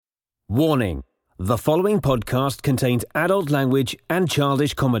Warning: the following podcast contains adult language and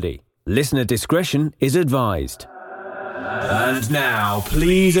childish comedy. Listener discretion is advised. And now,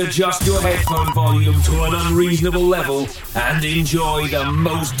 please adjust your headphone volume to an unreasonable level and enjoy the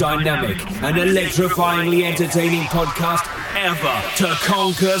most dynamic and electrifyingly entertaining podcast ever to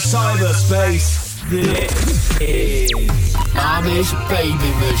conquer cyberspace. This is Amish Baby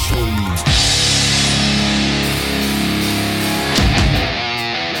Machine.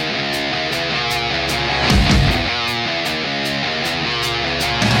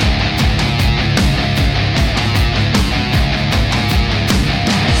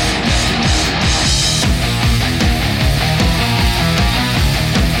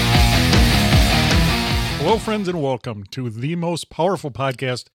 Hello, friends, and welcome to the most powerful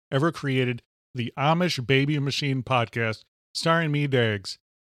podcast ever created, the Amish Baby Machine Podcast, starring me, Dags.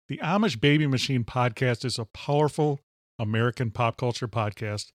 The Amish Baby Machine Podcast is a powerful American pop culture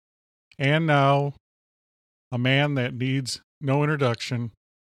podcast. And now, a man that needs no introduction.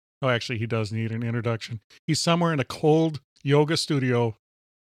 Oh, actually, he does need an introduction. He's somewhere in a cold yoga studio,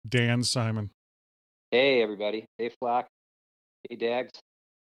 Dan Simon. Hey, everybody. Hey, Flock. Hey, Dags.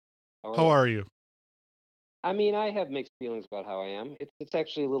 How are you? I mean, I have mixed feelings about how I am. It's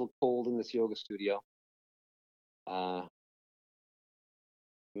actually a little cold in this yoga studio.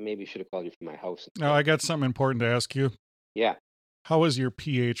 Maybe should have called you from my house. Now, I got something important to ask you. Yeah. How is your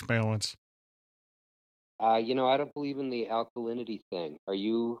pH balance? I don't believe in the alkalinity thing. Are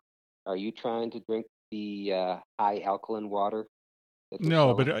you trying to drink the high alkaline water?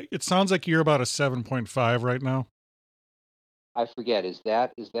 No, but it sounds like you're about a 7.5 right now. I forget. Is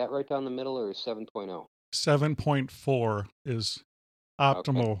that right down the middle, or is 7.0? 7.4 is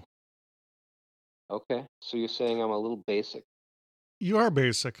optimal. Okay. So you're saying I'm a little basic. You are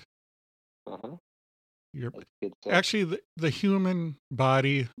basic. Uh-huh. You're That's good stuff. actually the human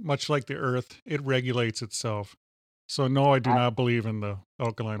body, much like the earth, it regulates itself. So no, I do not believe in the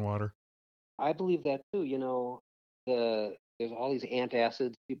alkaline water. I believe that too. There's all these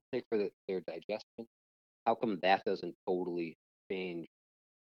antacids people take for their digestion. How come that doesn't totally change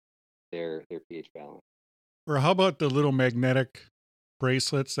their pH balance? Or how about the little magnetic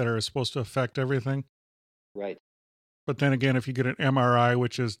bracelets that are supposed to affect everything? Right. But then again, if you get an MRI,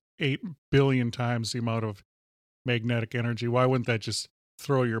 which is 8 billion times the amount of magnetic energy, why wouldn't that just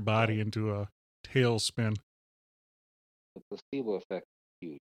throw your body into a tailspin? The placebo effect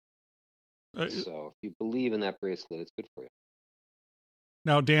is huge. So if you believe in that bracelet, it's good for you.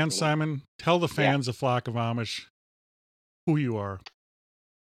 Now, Dan Simon, tell the fans of Flock of Amish who you are.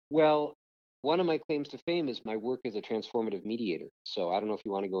 Well, one of my claims to fame is my work as a transformative mediator. So I don't know if you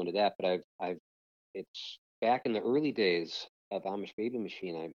want to go into that, but it's back in the early days of Amish Baby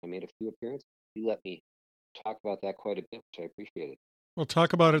Machine. I made a few appearances. You let me talk about that quite a bit, which I appreciated. We'll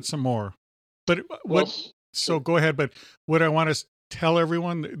talk about it some more. But sure. Go ahead. But what I want to tell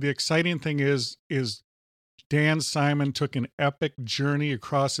everyone, the exciting thing is Dan Simon took an epic journey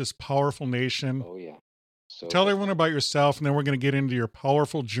across this powerful nation. Oh, yeah. So tell everyone about yourself, and then we're going to get into your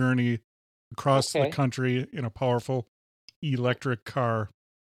powerful journey across the country in a powerful electric car.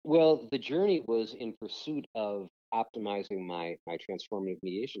 Well, the journey was in pursuit of optimizing my transformative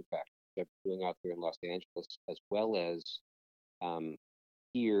mediation practice that I'm doing out there in Los Angeles, as well as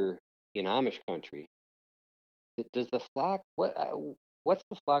here in Amish country. Does the flock, what's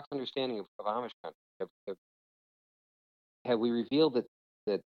the flock's understanding of Amish country? Have we revealed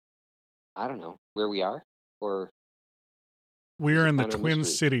that I don't know where we are, or we're in the Twin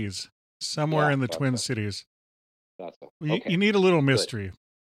Cities, somewhere in the Twin Cities. You need a little mystery. Good.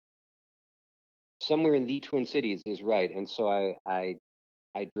 Somewhere in the Twin Cities is right, and so I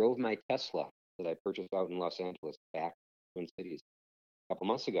drove my Tesla that I purchased out in Los Angeles back to Twin Cities a couple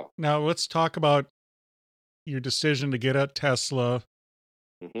months ago. Now let's talk about your decision to get a Tesla.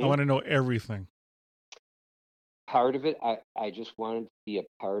 Mm-hmm. I want to know everything. Part of it, I just wanted to be a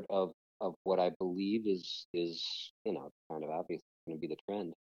part of what I believe is kind of obvious. It's going to be the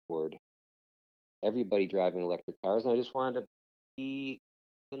trend toward everybody driving electric cars, and I just wanted to be,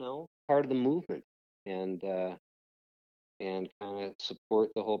 part of the movement and kind of support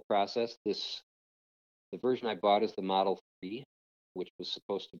the whole process. The version I bought is the Model 3, which was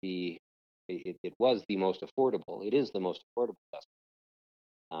supposed to be, it was the most affordable. It is the most affordable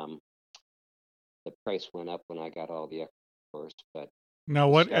Tesla. The price went up when I got all the extras, of course. But now,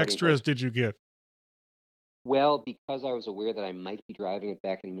 what extras did you get? Well, because I was aware that I might be driving it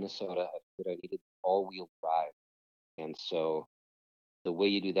back in Minnesota, I figured I needed all-wheel drive. And so the way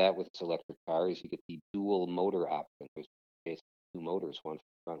you do that with this electric car is you get the dual motor option. There's basically two motors, one for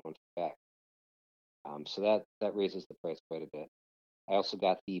front, one for back. So that raises the price quite a bit. I also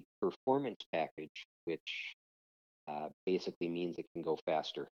got the performance package, which basically means it can go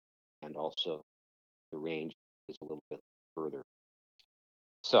faster, and also the range is a little bit further.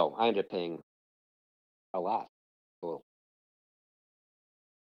 So I ended up paying a lot. Cool.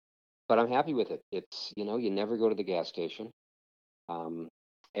 But I'm happy with it. It's, you never go to the gas station.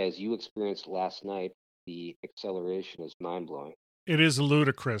 As you experienced last night, the acceleration is mind-blowing. It is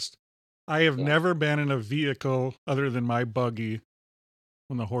ludicrous. I have Yeah. never been in a vehicle other than my buggy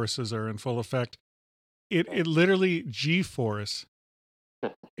when the horses are in full effect. It literally G-force.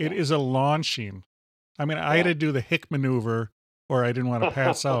 It is a launching. I mean, I had to do the hick maneuver or I didn't want to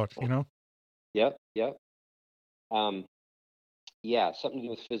pass out, Yep. Yeah, something to do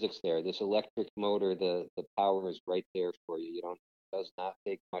with physics there. This electric motor, the power is right there for you. It does not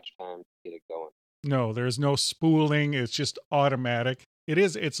take much time to get it going. No, there's no spooling. It's just automatic.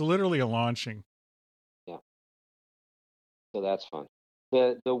 It's literally a launching. Yeah. So that's fun.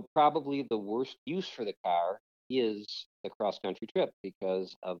 Probably the worst use for the car is the cross-country trip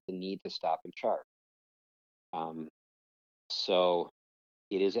because of the need to stop and charge. So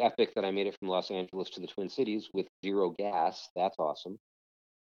it is epic that I made it from Los Angeles to the Twin Cities with 0 gas. That's awesome.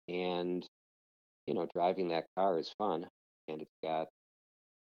 And, driving that car is fun. And it's got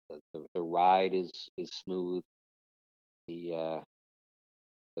the ride is smooth. The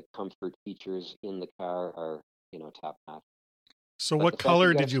comfort features in the car are, top notch. So But what the fact color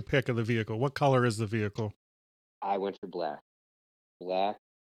you gotta did you pick of the vehicle? What color is the vehicle? I went for black. Black,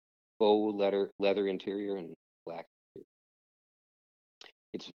 faux leather interior, and black interior.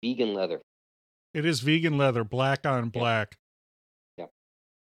 It's vegan leather. It is vegan leather, black on Yep. black. Yep.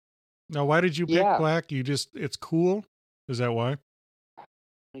 Now, why did you pick Yeah. black? It's cool? Is that why? I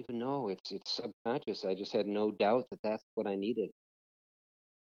don't even know. It's subconscious. I just had no doubt that that's what I needed.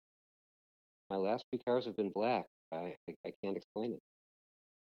 My last 2 cars have been black. I can't explain it.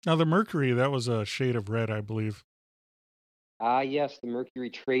 Now, the Mercury, that was a shade of red, I believe. Yes, the Mercury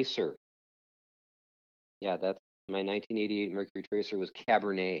Tracer. Yeah, that's my 1988 Mercury Tracer was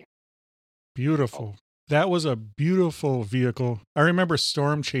Cabernet. Beautiful. That was a beautiful vehicle. I remember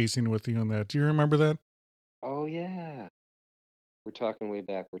storm chasing with you on that. Do you remember that? Oh yeah. We're talking way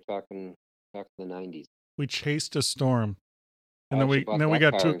back. We're talking back to the 90s. We chased a storm. And I then we actually bought and then we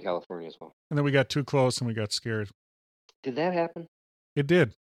that got car too in California as well. and then we got too close and we got scared. Did that happen? It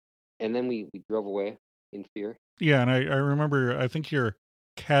did. And then we drove away in fear. Yeah, and I remember I think your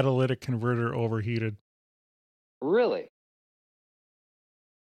catalytic converter overheated. Really?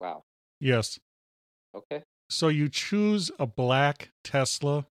 Wow. Yes. Okay. So you choose a black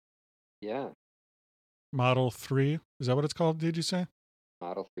Tesla Yeah. Model 3. Is that what it's called, did you say?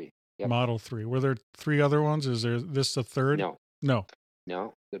 Model 3. Yep. Model 3. Were there 3 other ones? Is there this the third? No. No.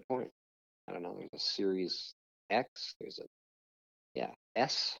 No. Good point. I don't know. There's a Series X. There's a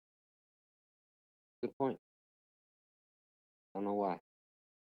S. Good point. I don't know why.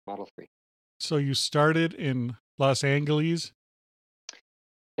 Model 3. So you started in Los Angeles?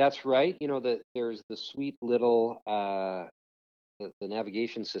 That's right. There's the sweet little the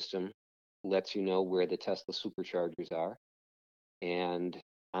navigation system lets you know where the Tesla superchargers are. And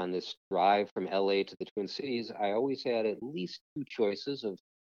on this drive from LA to the Twin Cities, I always had at least 2 choices of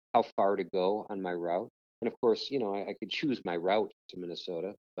how far to go on my route. And of course, I could choose my route to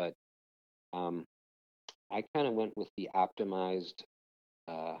Minnesota, but I kind of went with the optimized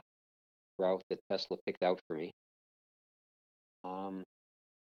route that Tesla picked out for me.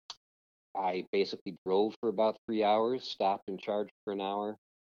 I basically drove for about 3 hours, stopped and charged for an hour,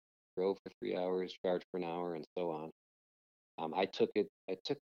 drove for 3 hours, charged for an hour, and so on. I took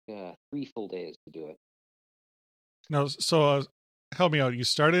 3 full days to do it. No, so help me out. You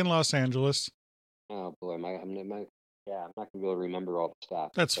started in Los Angeles. Oh boy, I'm not gonna be able to remember all the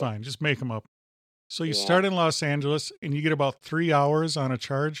stops. That's fine. Just make them up. So you Yeah. start in Los Angeles and you get about 3 hours on a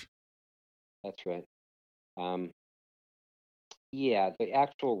charge? That's right. Yeah, the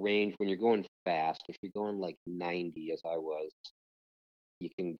actual range when you're going fast, if you're going like 90 as I was, you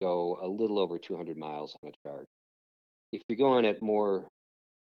can go a little over 200 miles on a charge. If you're going at more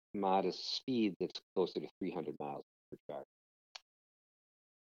modest speed, that's closer to 300 miles per charge.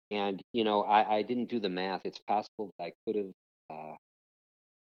 And I didn't do the math. It's possible that I could have.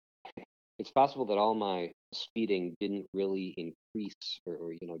 It's possible that all my speeding didn't really increase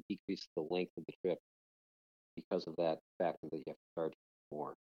or decrease the length of the trip because of that factor that you have to charge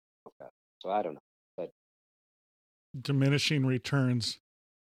more. Okay. So I don't know, but Diminishing returns.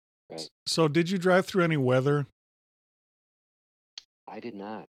 right. So did you drive through any weather? I did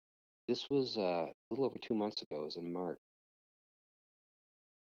not. This was a little over 2 months ago. It was in March.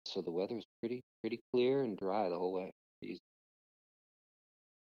 So the weather was pretty clear and dry the whole way. Easy.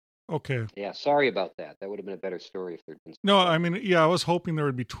 Okay. Yeah, sorry about that. That would have been a better story if there'd been. No, I mean, yeah, I was hoping there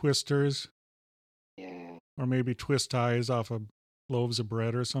would be twisters Yeah, or maybe twist ties off of loaves of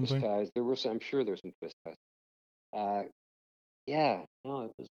bread or twist something. ties. There were some. I'm sure there's some twist ties. Yeah, no,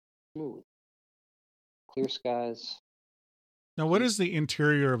 it was smooth, clear skies. Now, what does the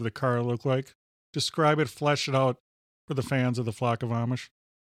interior of the car look like? Describe it, flesh it out for the fans of the Flock of Amish.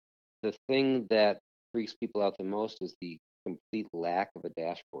 The thing that freaks people out the most is the complete lack of a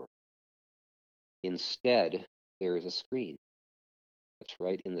dashboard. Instead, there is a screen that's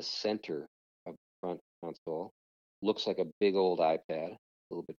right in the center of the front console. Looks like a big old iPad, a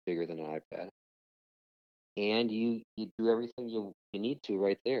little bit bigger than an iPad. And you do everything you need to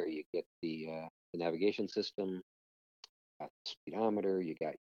right there. You get the navigation system, got the speedometer, you got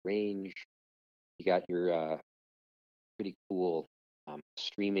your range, you got your pretty cool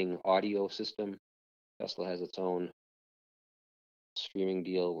streaming audio system. Tesla has its own streaming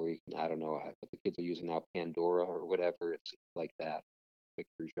deal where you can, I don't know what the kids are using now, Pandora or whatever. It's like that, pick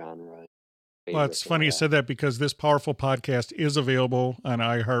your genre. Well, it's funny you said that because this powerful podcast is available on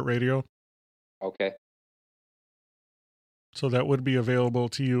iHeartRadio. Okay. So that would be available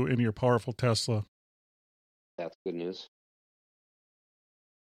to you in your powerful Tesla. That's good news.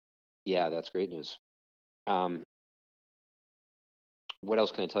 Yeah, that's great news. What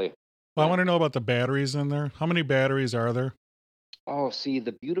else can I tell you? Well, I want to know about the batteries in there. How many batteries are there? Oh, see,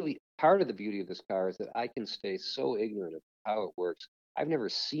 part of the beauty of this car is that I can stay so ignorant of how it works. I've never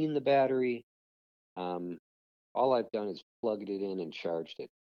seen the battery. All I've done is plugged it in and charged it.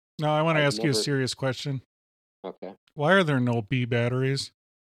 Now, I want to ask you a serious question. Okay. Why are there no B batteries?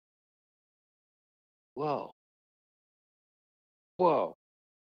 Whoa.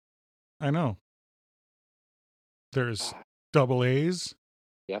 I know. There's double A's.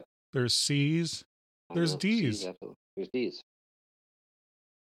 Yep. There's C's. There's D's. There's D's.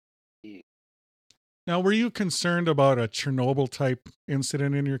 Now, were you concerned about a Chernobyl type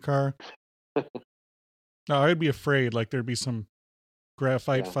incident in your car? No, I'd be afraid like there'd be some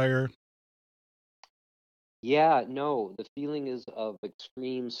graphite fire. Yeah, no, the feeling is of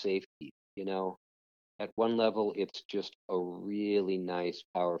extreme safety, you know. At one level, it's just a really nice,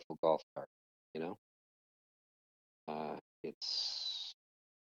 powerful golf cart, you know.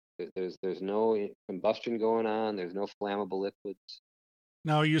 There's no combustion going on. There's no flammable liquids.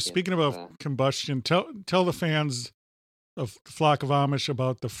 Now, you're speaking about combustion. Tell the fans of the Flock of Amish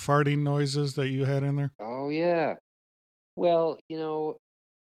about the farting noises that you had in there. Oh yeah. Well, you know,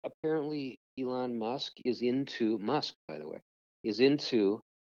 apparently Elon Musk is into by the way, is into.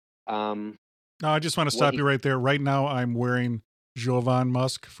 No, I just want to stop you right there. Right now, I'm wearing Jovan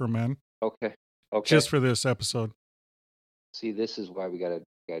Musk for men. Okay. Just for this episode. See, this is why we gotta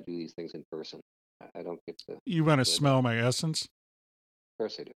do these things in person. I don't get to. You want to smell my essence? Of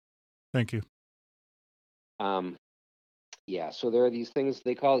course I do. Thank you. Yeah, so there are these things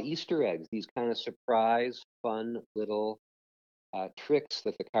they call Easter eggs, these kind of surprise, fun little tricks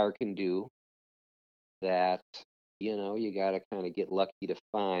that the car can do that, you know, you got to kind of get lucky to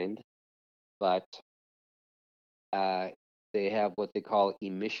find. But they have what they call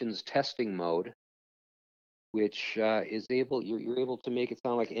emissions testing mode, which is you're able to make it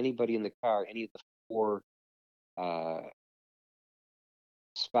sound like anybody in the car, any of the four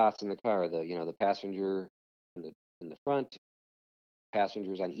spots in the car, the passenger in the front,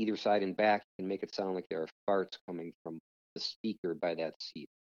 passengers on either side and back, can make it sound like there are farts coming from the speaker by that seat.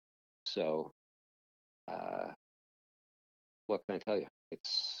 So, what can I tell you?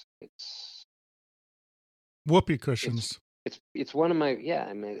 It's whoopee cushions. It's one of my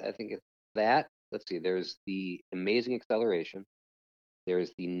I mean, I think it's that. Let's see. There's the amazing acceleration.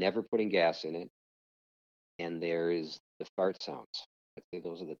 There's the never putting gas in it, and there is the fart sounds. I'd say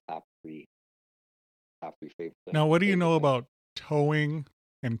those are the top three favorite. Now, what do you know about towing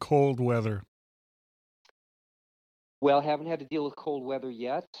and cold weather? Well, haven't had to deal with cold weather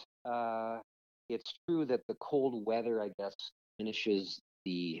yet. It's true that the cold weather, I guess, finishes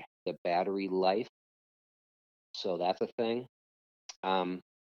the battery life. So that's a thing. And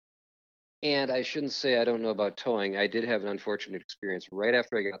I shouldn't say I don't know about towing. I did have an unfortunate experience right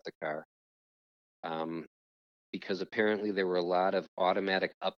after I got the car. Because apparently there were a lot of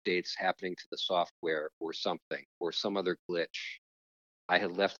automatic updates happening to the software or something, or some other glitch. I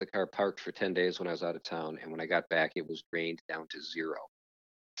had left the car parked for 10 days when I was out of town, and when I got back, it was drained down to 0.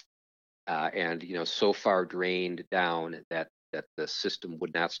 And, you know, so far drained down that the system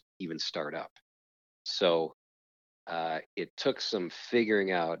would not even start up. So it took some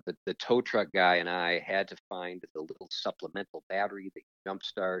figuring out. The tow truck guy and I had to find the little supplemental battery that you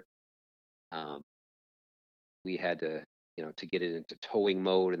jumpstart. We had to to get it into towing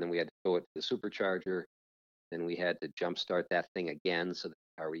mode, and then we had to tow it to the supercharger. Then we had to jump start that thing again so that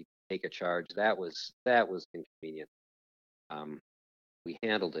the car would take a charge. That was inconvenient. We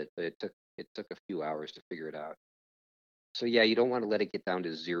handled it, but it took a few hours to figure it out. So yeah, you don't want to let it get down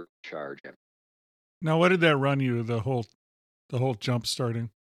to zero charge. Now, what did that run you? The whole jump starting?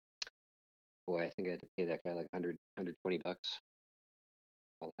 Boy, I think I had to pay that guy like $120.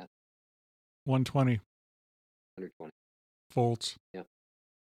 All that 120 120. volts. Yeah.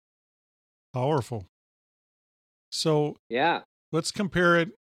 Powerful. So Yeah. let's compare it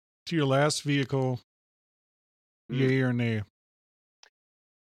to your last vehicle. Yay or nay?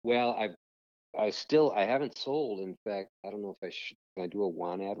 Well, I haven't sold. In fact, I don't know if can I do a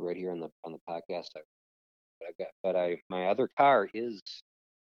one ad right here on the podcast? My other car is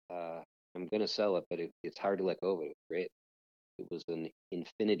I'm gonna sell it, but it's hard to let go of it. It was great. It was an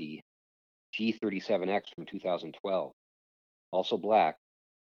Infiniti G37X from 2012, also black.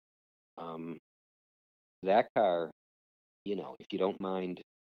 That car, if you don't mind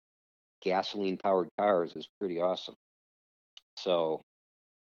gasoline powered cars, is pretty awesome. So,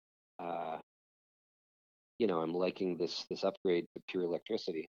 I'm liking this upgrade to pure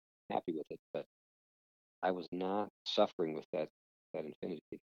electricity. Happy with it, but I was not suffering with that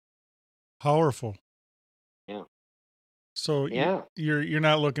Infiniti. Powerful. Yeah. So Yeah, you're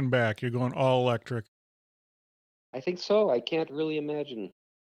not looking back. You're going all electric. I think so. I can't really imagine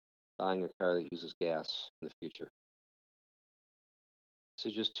buying a car that uses gas in the future.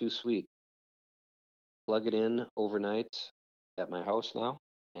 This is just too sweet. Plug it in overnight at my house now,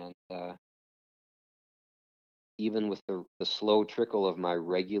 and even with the slow trickle of my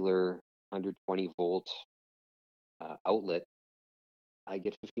regular 120-volt outlet, I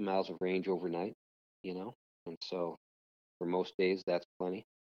get 50 miles of range overnight, and so for most days that's plenty.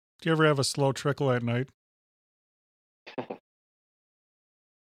 Do you ever have a slow trickle at night?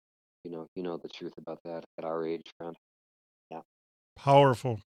 You know the truth about that at our age, friend. Yeah.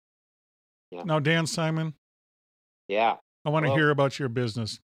 Powerful. Yeah. Now, Dan Simon. Yeah. I want to hear about your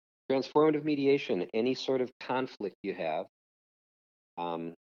business. Transformative mediation. Any sort of conflict you have,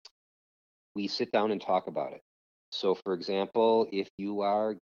 we sit down and talk about it. So, for example, if you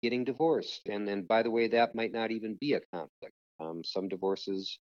are getting divorced, and by the way, that might not even be a conflict. Some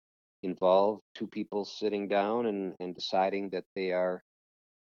divorces involve two people sitting down and deciding that they are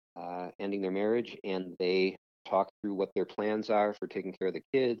ending their marriage, and they talk through what their plans are for taking care of the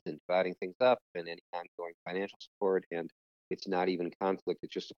kids and dividing things up and any ongoing financial support. And it's not even conflict,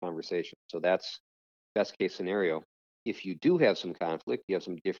 it's just a conversation. So that's best case scenario. If you do have some conflict, you have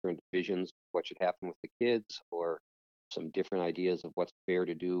some different visions of what should happen with the kids, or some different ideas of what's fair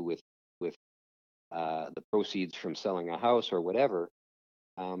to do with the proceeds from selling a house or whatever.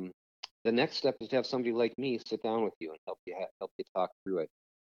 The next step is to have somebody like me sit down with you and help you talk through it.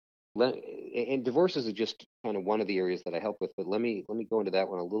 And divorces is just kind of one of the areas that I help with, but let me go into that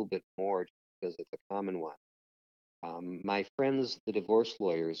one a little bit more because it's a common one. My friends, the divorce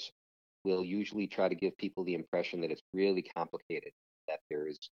lawyers, will usually try to give people the impression that it's really complicated, that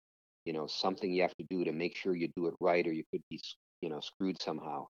there's something you have to do to make sure you do it right, or you could be screwed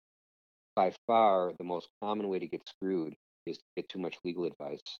somehow. By far, the most common way to get screwed is to get too much legal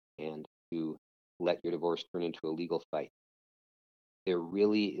advice and to let your divorce turn into a legal fight. There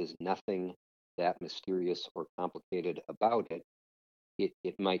really is nothing that mysterious or complicated about it.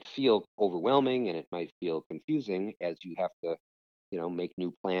 It might feel overwhelming and it might feel confusing as you have to, make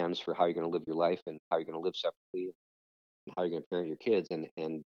new plans for how you're going to live your life and how you're going to live separately and how you're going to parent your kids.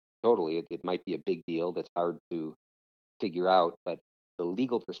 And totally, it might be a big deal that's hard to figure out, but the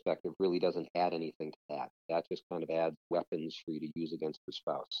legal perspective really doesn't add anything to that. That just kind of adds weapons for you to use against your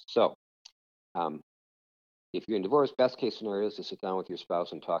spouse. So, if you're in divorce, best case scenario is to sit down with your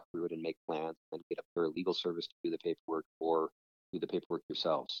spouse and talk through it and make plans and get a paralegal service to do the paperwork, or do the paperwork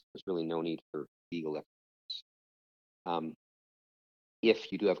yourselves. There's really no need for legal expertise.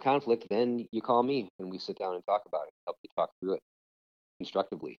 If you do have conflict, then you call me and we sit down and talk about it, help you talk through it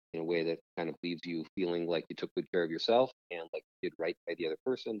constructively in a way that kind of leaves you feeling like you took good care of yourself and like you did right by the other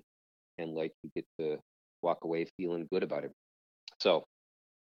person and like you get to walk away feeling good about it. So,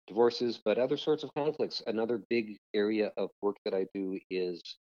 divorces, but other sorts of conflicts. Another big area of work that I do is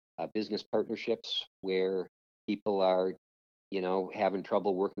business partnerships, where people are, having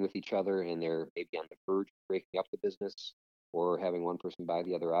trouble working with each other and they're maybe on the verge of breaking up the business or having one person buy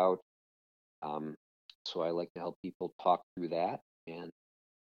the other out. So I like to help people talk through that and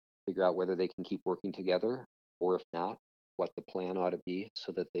figure out whether they can keep working together, or if not, what the plan ought to be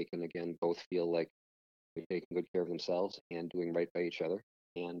so that they can, again, both feel like they're taking good care of themselves and doing right by each other.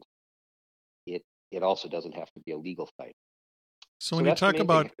 And it it also doesn't have to be a legal fight. So So when you that's the talk main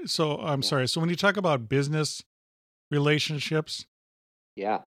about, thing. so I'm Yeah. sorry. So when you talk about business relationships,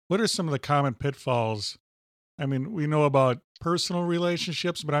 Yeah, what are some of the common pitfalls? I mean, we know about personal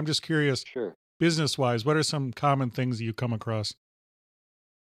relationships, but I'm just curious, sure. business wise, what are some common things that you come across?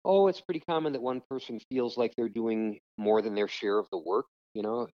 Oh, it's pretty common that one person feels like they're doing more than their share of the work,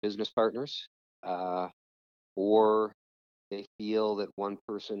 business partners, uh, or they feel that one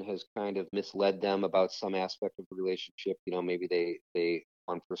person has kind of misled them about some aspect of the relationship. Maybe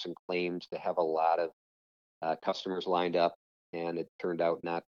one person claimed to have a lot of customers lined up, and it turned out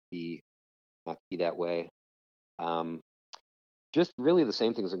not to be that way. Um, just really the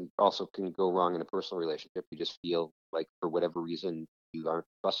same things also can go wrong in a personal relationship. You just feel like for whatever reason you aren't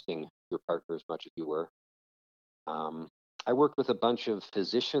trusting your partner as much as you were. Um, I worked with a bunch of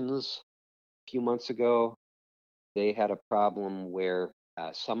physicians a few months ago. They had a problem where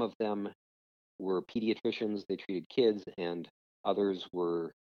some of them were pediatricians, they treated kids, and others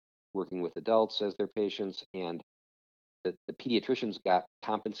were working with adults as their patients. And the pediatricians got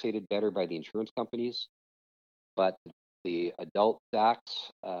compensated better by the insurance companies, but the adult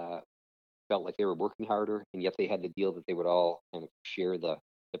docs felt like they were working harder, and yet they had the deal that they would all kind of share the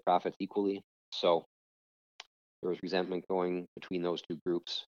profits equally. So there was resentment going between those two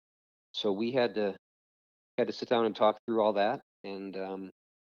groups. So we had to sit down and talk through all that, and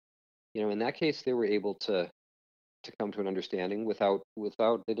in that case, they were able to come to an understanding without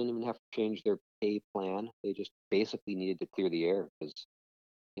they didn't even have to change their pay plan. They just basically needed to clear the air because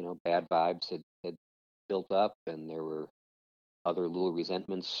bad vibes had built up, and there were other little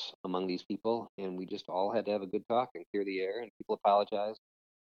resentments among these people, and we just all had to have a good talk and clear the air, and people apologized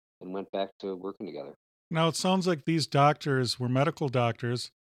and went back to working together. Now, it sounds like these doctors were medical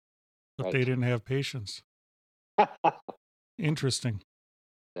doctors, but they Right. didn't have patience. Interesting.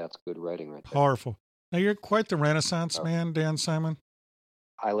 That's good writing right there. Powerful. Now, you're quite the Renaissance Oh, man, Dan Simon.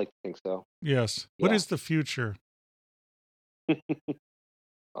 I like to think so. Yes. What Yeah. is the future?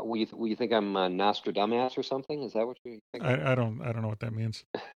 Will you think I'm Nostradamus or something? Is that what you think? I don't know what that means.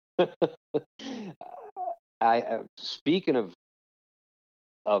 Speaking of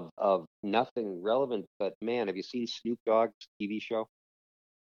nothing relevant, but man, have you seen Snoop Dogg's TV show?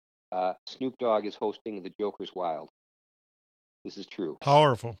 Snoop Dogg is hosting The Joker's Wild. This is true.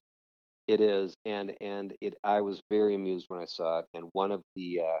 Powerful. It is, and it. I was very amused when I saw it, and one of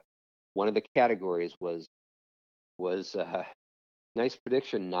the categories was nice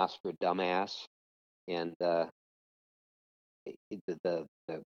prediction, Nostradamus, and the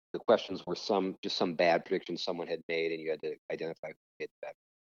questions were just some bad predictions someone had made, and you had to identify who did that.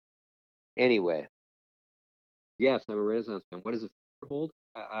 Anyway, yes, I'm a Renaissance man. What does the future hold?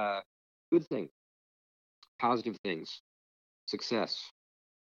 Good things, positive things, success.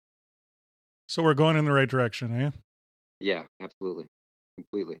 So we're going in the right direction, eh? Yeah, absolutely,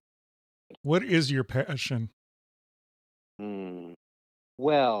 completely. What is your passion Hmm.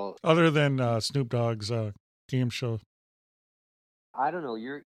 Well, other than Snoop Dogg's game show? I don't know.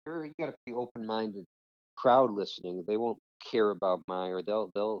 You got to be open-minded. Crowd listening, they won't care about or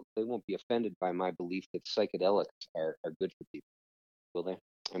they won't be offended by my belief that psychedelics are good for people, will they?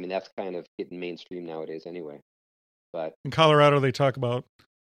 I mean, that's kind of getting mainstream nowadays anyway. But In Colorado, they talk about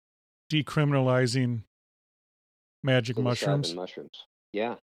decriminalizing magic psilocybin mushrooms. mushrooms.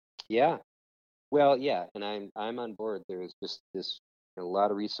 Yeah, yeah. Well, yeah, and I'm on board. There's just a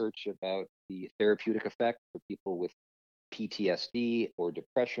lot of research about the therapeutic effect for people with PTSD or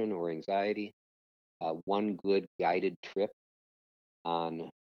depression or anxiety. One good guided trip on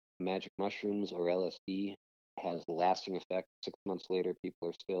magic mushrooms or LSD has lasting effect. 6 months later, people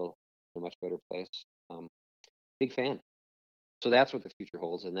are still in a much better place. Big fan. So that's what the future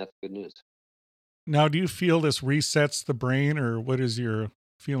holds, and that's good news. Now, do you feel this resets the brain, or what is your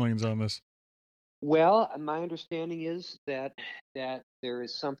feelings on this? Well, my understanding is that there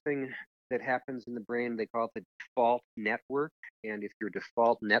is something that happens in the brain. They call it the default network, and if your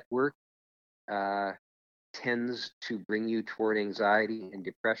default network uh, tends to bring you toward anxiety and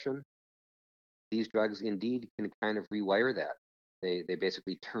depression, these drugs indeed can kind of rewire that. They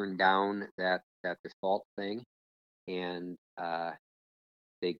basically turn down that default thing, and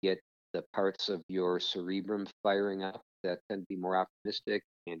they get the parts of your cerebrum firing up that tend to be more optimistic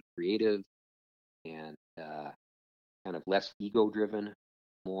and creative and kind of less ego driven,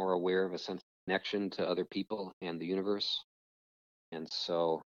 more aware of a sense of connection to other people and the universe. And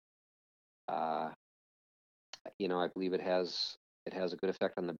so, I believe it has a good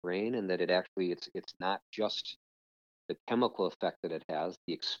effect on the brain, and that it's not just the chemical effect that it has,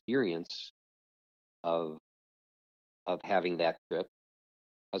 the experience of having that trip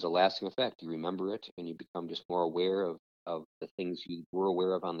has a lasting effect. You remember it, and you become just more aware of the things you were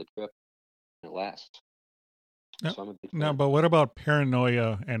aware of on the trip, and it lasts. Now, So I'm a big now, fan. but what about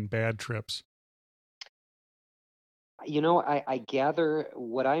paranoia and bad trips? I gather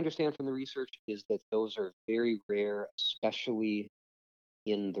what I understand from the research is that those are very rare, especially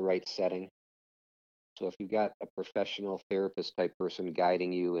in the right setting. So if you've got a professional therapist type person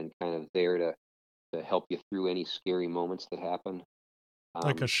guiding you and kind of there to help you through any scary moments that happen.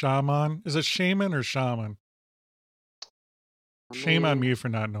 Like a shaman? Is it shaman or shaman? Shame on me for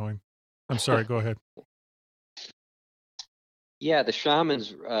not knowing. I'm sorry, go ahead. Yeah, the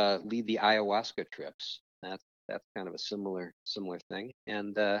shamans lead the ayahuasca trips. That's kind of a similar thing.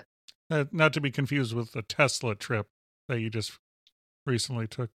 And Not to be confused with the Tesla trip that you just recently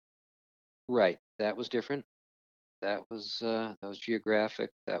took. right, that was different. That was geographic.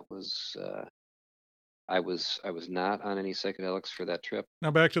 That was I was not on any psychedelics for that trip.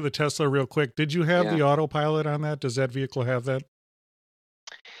 Now back to the Tesla real quick. Did you have Yeah. the autopilot on that? Does that vehicle have that?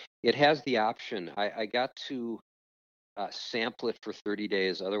 It has the option. I got to sample it for 30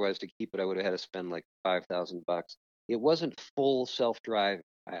 days. Otherwise, to keep it, I would have had to spend like $5,000. It wasn't full self-drive.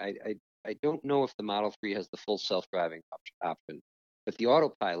 I don't know if the Model 3 has the full self-driving option, but the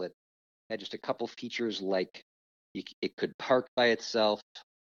autopilot had just a couple features like it could park by itself.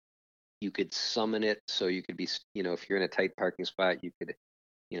 You could summon it, so you could be, if you're in a tight parking spot, you could,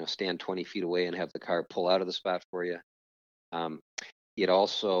 stand 20 feet away and have the car pull out of the spot for you. It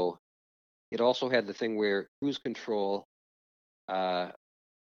also had the thing where cruise control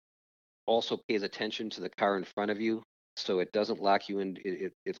also pays attention to the car in front of you, so it doesn't lock you in.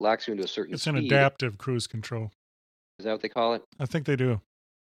 It locks you into a certain It's speed. an adaptive cruise control. Is that what they call it? I think they do.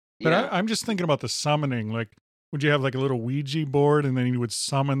 But Yeah. I'm just thinking about the summoning. Like, would you have like a little Ouija board and then you would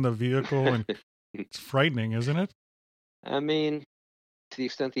summon the vehicle? And it's frightening, isn't it? I mean, to the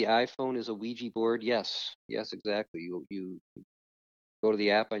extent the iPhone is a Ouija board, yes, exactly. You go to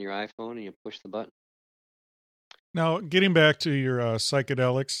the app on your iPhone and you push the button. Now, getting back to your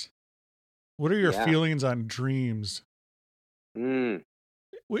psychedelics, what are your Yeah. feelings on dreams?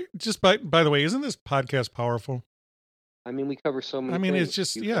 Just by the way, isn't this podcast powerful? I mean, we cover so many. I mean, things. it's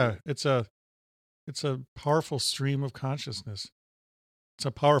just You cover- it's a powerful stream of consciousness. It's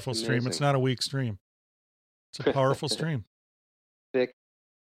a powerful stream. It's Amazing. not a weak stream. It's a powerful stream.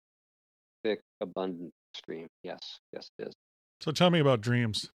 thick, abundant stream. Yes, it is. So tell me about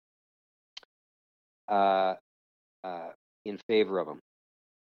dreams. In favor of them.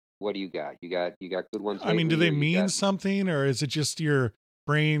 What do you got? You got good ones. I mean, do lately, they or you mean got- something, or is it just your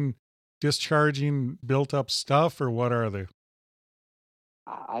brain discharging built up stuff, or what are they?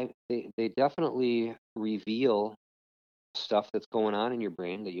 They definitely reveal stuff that's going on in your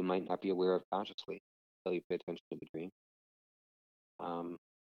brain that you might not be aware of consciously until you pay attention to the dream.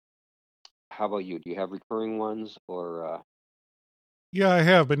 How about you? Do you have recurring ones or? Yeah, I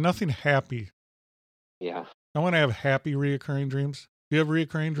have, but nothing happy. Yeah, I want to have happy reoccurring dreams. Do you have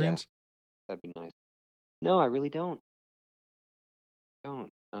reoccurring dreams? that'd be nice. No, I really don't. And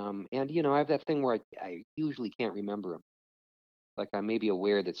I have that thing where I usually can't remember them. Like I may be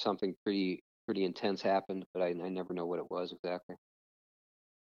aware that something pretty intense happened, but I never know what it was exactly.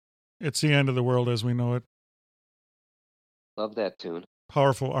 It's the end of the world as we know it. Love that tune.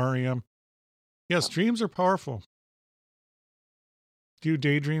 Powerful REM. Yes, dreams are powerful. Do you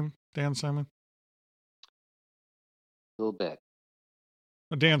daydream, Dan Simon? A little bit.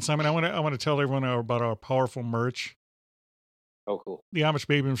 Dan Simon, I want to tell everyone about our powerful merch. Oh, cool. The Amish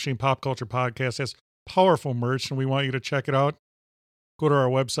Baby Machine Pop Culture Podcast has powerful merch, and we want you to check it out. Go to our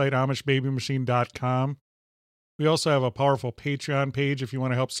website, AmishBabyMachine.com. We also have a powerful Patreon page if you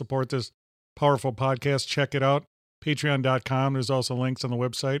want to help support this powerful podcast. Check it out, Patreon.com. There's also links on the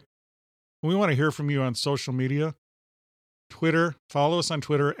website. We want to hear from you on social media. Twitter, follow us on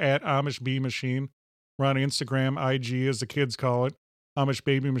Twitter at Amish Bee Machine. We're on Instagram, IG as the kids call it, Amish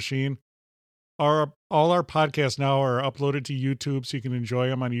Baby Machine. All our podcasts now are uploaded to YouTube, so you can enjoy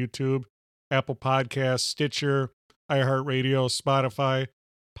them on YouTube, Apple Podcasts, Stitcher, iHeartRadio, Spotify,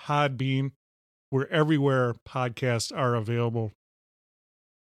 Podbean. We're everywhere podcasts are available.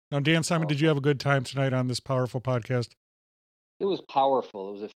 Now, Dan Simon, did you have a good time tonight on this powerful podcast? It was powerful.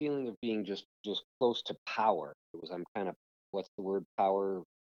 It was a feeling of being just close to power. I'm kind of, what's the word? Power,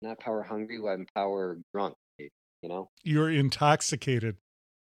 not power hungry. I'm power drunk. You're intoxicated.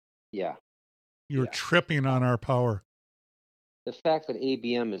 Yeah. You're tripping on our power. The fact that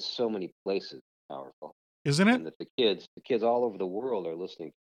ABM is so many places is powerful. Isn't it? And that the kids all over the world are listening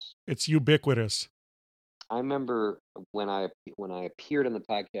to this. It's ubiquitous. I remember when I appeared on the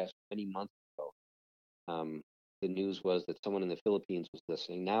podcast many months ago, the news was that someone in the Philippines was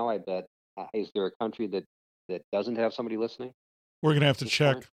listening. Now I bet, is there a country that doesn't have somebody listening? We're going to have to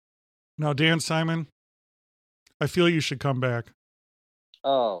check. Now, Dan Simon, I feel you should come back.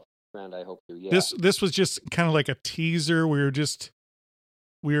 Oh, friend, I hope to. Yeah. This was just kind of like a teaser. We're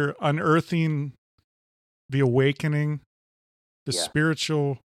unearthing the awakening, the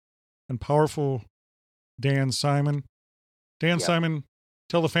spiritual and powerful Dan Simon. Dan Simon,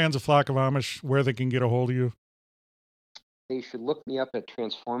 tell the fans of Flock of Amish where they can get a hold of you. They should look me up at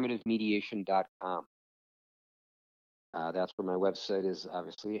transformativemediation.com. That's where my website is,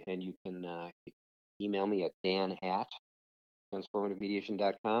 obviously, and you can email me at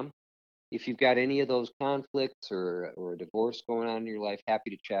dan@transformativemediation.com. If you've got any of those conflicts or a divorce going on in your life, happy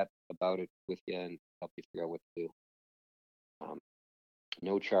to chat about it with you and help you figure out what to do.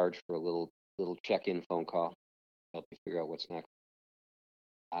 No charge for a little check-in phone call. Help you figure out what's next.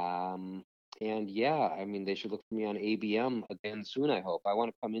 And yeah, I mean, they should look for me on ABM again soon, I hope. I want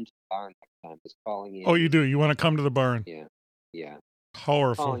to come into the barn next time. Just calling in. Oh, you do? You want to come to the barn? Yeah.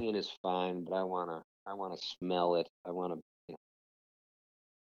 Powerful. Calling in is fine, but I want to smell it. I want to,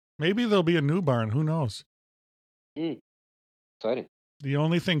 Maybe there'll be a new barn. Who knows? Exciting. The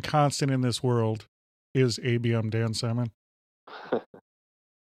only thing constant in this world is ABM, Dan Simon.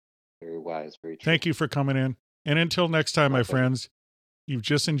 Very wise, very true. Thank you for coming in. And until next time, my friends, you've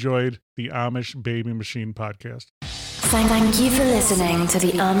just enjoyed the Amish Baby Machine podcast. Thank you for listening to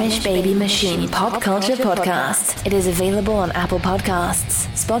the Amish Baby Machine Pop Culture Podcast. It is available on Apple Podcasts,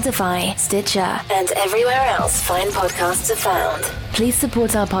 Spotify, Stitcher, and everywhere else fine podcasts are found. Please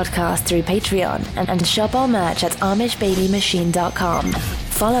support our podcast through Patreon and shop our merch at AmishBabyMachine.com.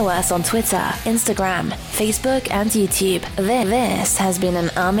 Follow us on Twitter, Instagram, Facebook, and YouTube. This has been an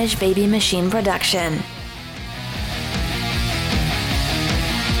Amish Baby Machine production.